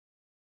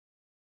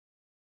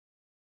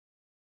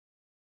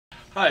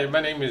Hi,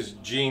 my name is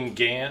Gene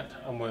Gant.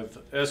 I'm with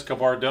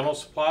Escobar Dental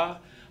Supply.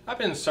 I've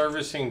been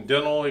servicing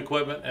dental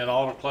equipment and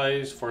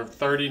autoclaves for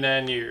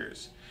 39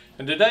 years.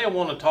 And today I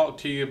want to talk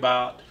to you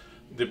about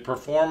the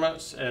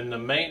performance and the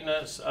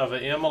maintenance of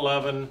an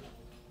M11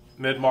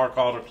 mid-mark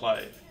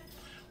autoclave.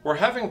 We're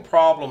having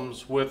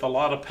problems with a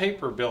lot of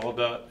paper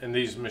buildup in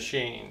these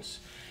machines.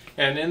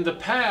 And in the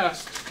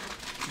past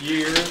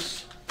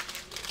years,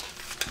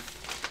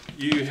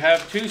 you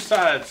have two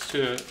sides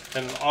to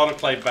an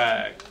autoclave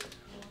bag.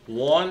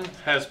 One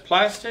has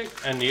plastic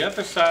and the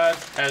other side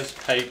has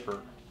paper.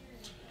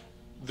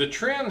 The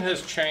trend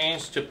has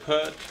changed to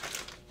put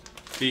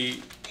the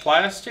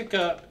plastic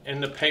up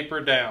and the paper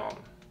down.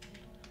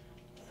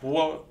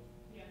 Well,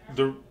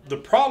 the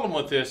problem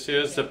with this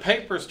is the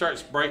paper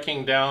starts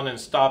breaking down and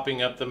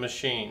stopping up the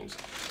machines.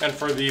 And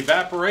for the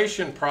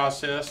evaporation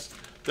process,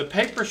 the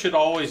paper should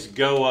always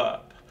go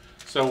up.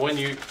 So when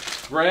you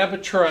grab a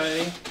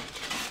tray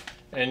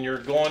and you're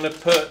going to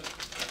put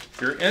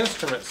your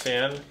instruments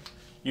in,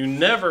 you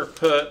never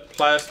put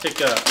plastic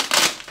up.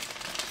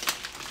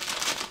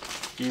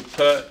 You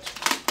put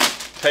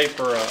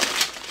paper up.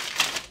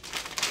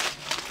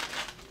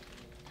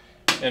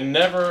 And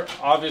never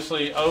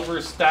obviously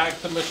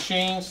overstack the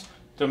machines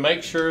to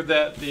make sure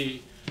that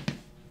the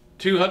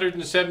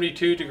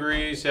 272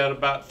 degrees at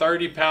about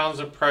 30 pounds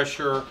of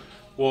pressure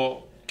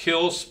will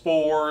kill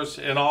spores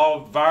and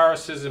all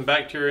viruses and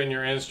bacteria in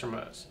your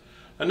instruments.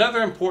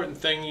 Another important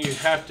thing you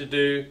have to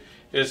do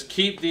is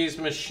keep these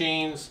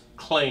machines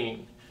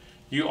clean.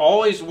 You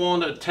always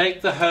want to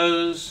take the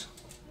hose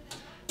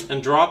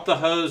and drop the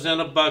hose in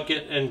a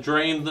bucket and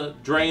drain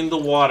the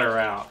water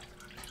out.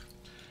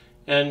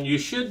 And you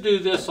should do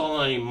this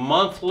on a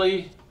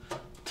monthly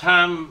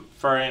time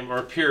frame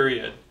or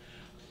period,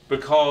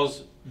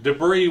 because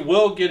debris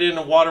will get in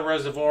the water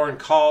reservoir and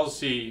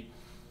cause the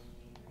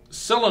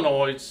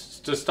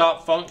solenoids to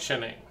stop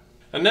functioning.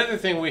 Another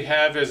thing we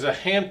have is a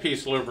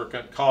handpiece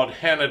lubricant called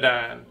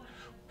Hanodyne.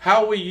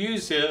 How we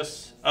use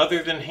this,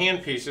 other than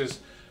hand pieces,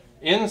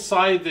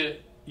 inside the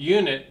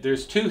unit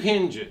there's two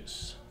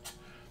hinges.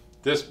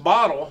 This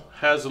bottle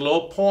has a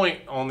little point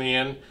on the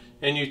end,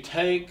 and you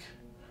take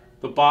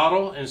the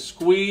bottle and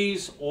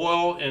squeeze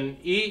oil in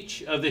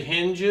each of the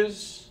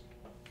hinges,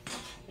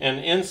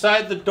 and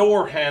inside the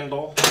door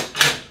handle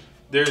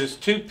there's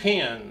two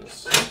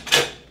pins,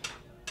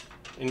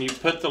 and you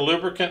put the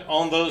lubricant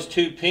on those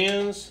two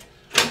pins,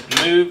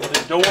 move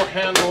the door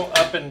handle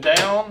up and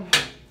down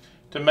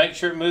to make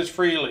sure it moves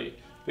freely,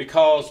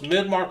 because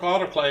mid-mark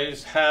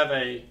autoclaves have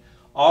a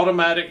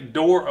automatic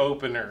door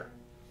opener.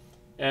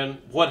 And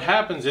what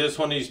happens is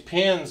when these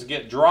pins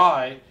get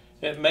dry,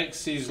 it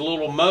makes these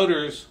little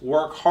motors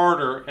work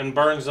harder and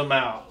burns them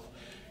out.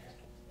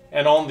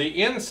 And on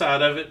the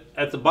inside of it,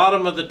 at the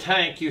bottom of the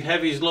tank, you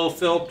have these little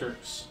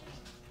filters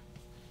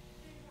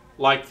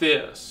like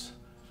this.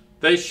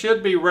 They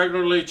should be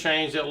regularly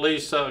changed at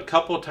least a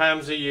couple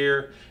times a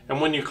year. And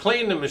when you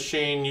clean the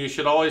machine, you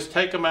should always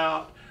take them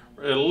out,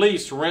 at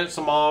least rinse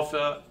them off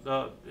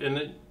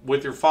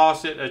with your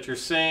faucet at your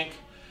sink,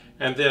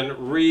 and then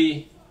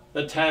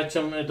reattach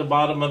them at the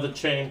bottom of the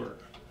chamber.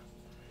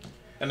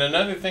 And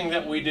another thing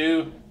that we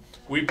do,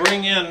 we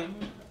bring in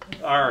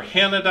our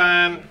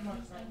Hanodyne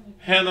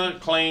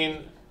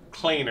Clean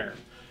cleaner.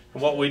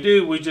 And what we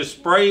do, we just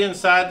spray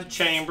inside the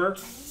chamber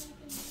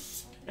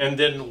and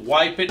then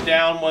wipe it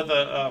down with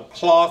a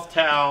cloth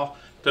towel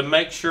to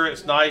make sure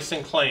it's nice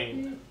and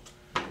clean.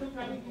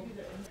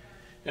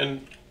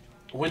 And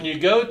when you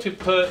go to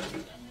put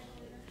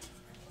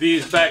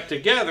these back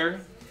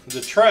together,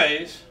 the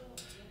trays,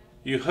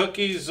 you hook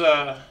these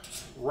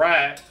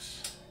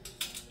racks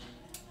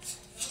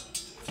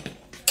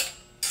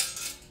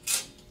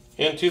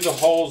into the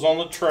holes on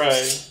the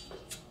tray,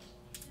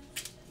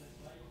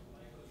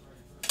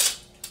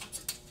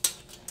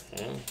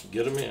 and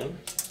get them in,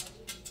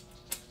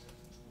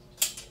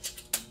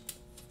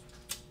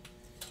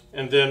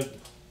 and then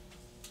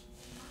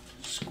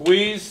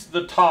squeeze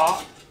the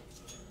top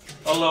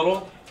a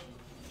little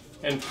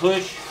and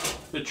push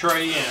the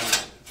tray in.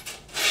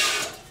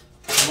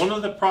 One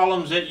of the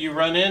problems that you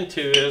run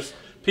into is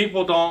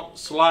people don't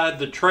slide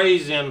the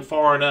trays in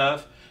far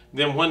enough.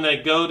 Then when they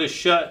go to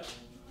shut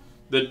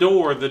the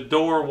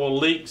door will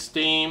leak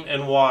steam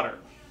and water.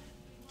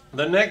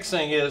 The next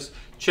thing is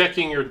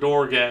checking your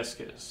door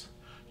gaskets.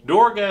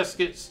 Door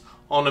gaskets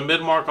on a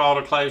mid-mark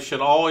autoclave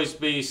should always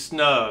be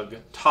snug,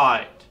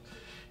 tight.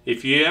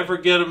 If you ever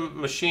get a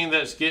machine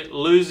that's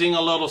losing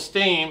a little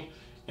steam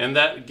and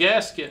that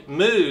gasket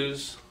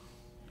moves,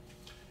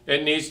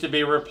 it needs to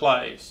be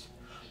replaced.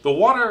 The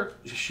water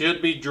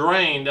should be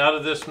drained out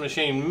of this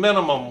machine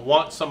minimum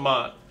once a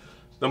month.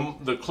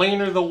 The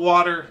cleaner the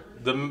water,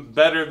 the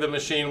better the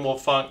machine will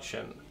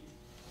function.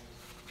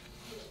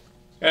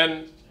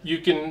 And you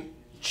can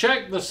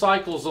check the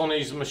cycles on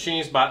these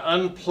machines by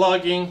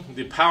unplugging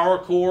the power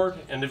cord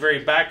in the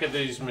very back of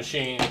these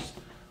machines.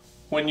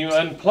 When you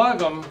unplug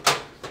them,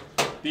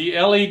 the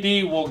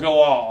LED will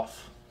go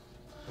off.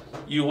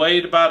 You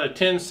wait about a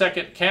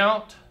 10-second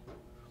count,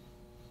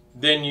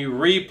 then you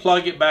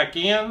re-plug it back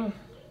in,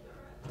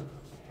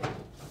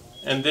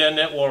 and then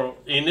it will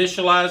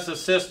initialize the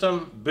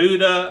system,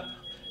 boot up.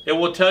 It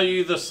will tell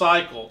you the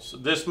cycles.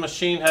 This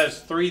machine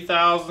has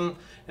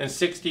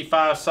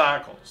 3,065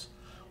 cycles.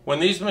 When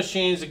these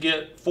machines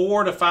get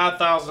 4,000 to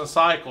 5,000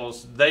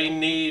 cycles, they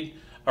need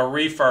a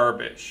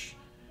refurbish,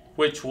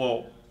 which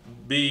will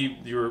be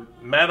your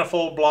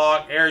manifold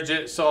block, air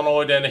jet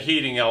solenoid, and a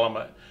heating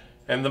element.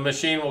 And the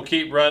machine will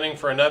keep running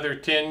for another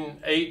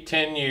 10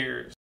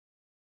 years.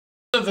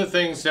 One of the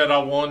things that I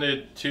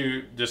wanted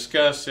to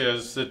discuss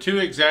is the two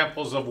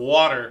examples of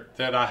water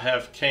that I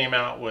have came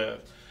out with.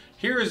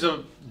 Here is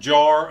a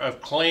jar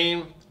of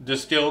clean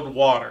distilled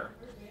water,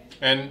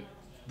 and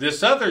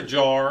this other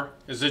jar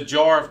is a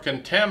jar of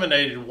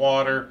contaminated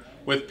water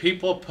with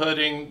people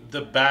putting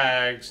the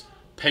bags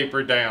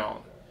paper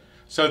down.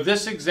 So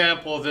this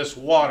example of this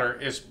water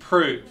is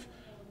proof.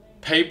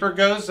 Paper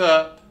goes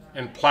up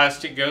and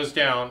plastic goes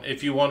down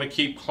if you want to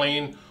keep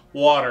clean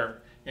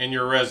water in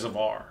your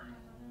reservoir.